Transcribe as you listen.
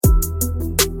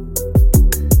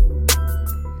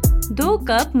2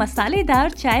 cup मसालेदार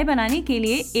चाय बनाने के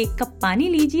लिए 1 कप पानी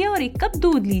लीजिए और 1 कप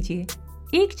दूध लीजिए।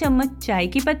 1 चम्मच चाय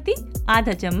की पत्ती,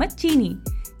 आधा चम्मच चीनी।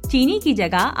 चीनी की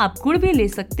जगह आप गुड़ भी ले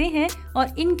सकते हैं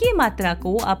और इनकी मात्रा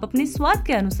को आप अपने स्वाद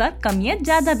के अनुसार कम या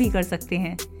ज्यादा भी कर सकते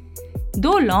हैं।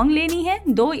 2 लौंग लेनी है,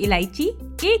 2 इलायची,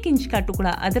 1 इंच का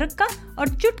टुकड़ा अदरक का और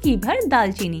चुटकी भर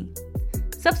दालचीनी।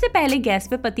 सबसे पहले गैस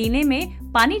पे पतीले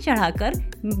में पानी चढ़ाकर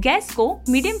गैस को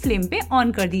मीडियम फ्लेम पे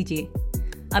ऑन कर दीजिए।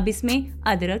 अब इसमें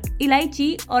अदरक,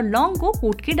 इलायची और लौंग को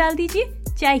कूट के डाल दीजिए।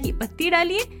 चाय की पत्ती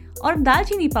डालिए और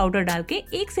दालचीनी पाउडर डाल के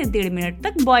 1 से 1.5 मिनट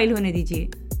तक बॉईल होने दीजिए।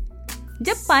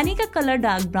 जब पानी का कलर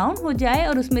डार्क ब्राउन हो जाए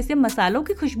और उसमें से मसालों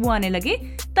की खुशबू आने लगे,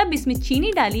 तब इसमें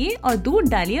चीनी डालिए और दूध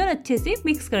डालिए और अच्छे से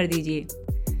मिक्स कर दीजिए।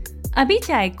 अभी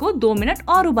चाय को 2 मिनट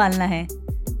और उबालना है।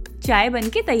 चाय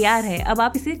बनके तैयार है। अब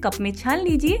आप इसे कप में छान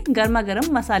लीजिए। गर्मा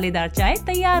गर्म मसालेदार चाय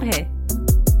तैयार है।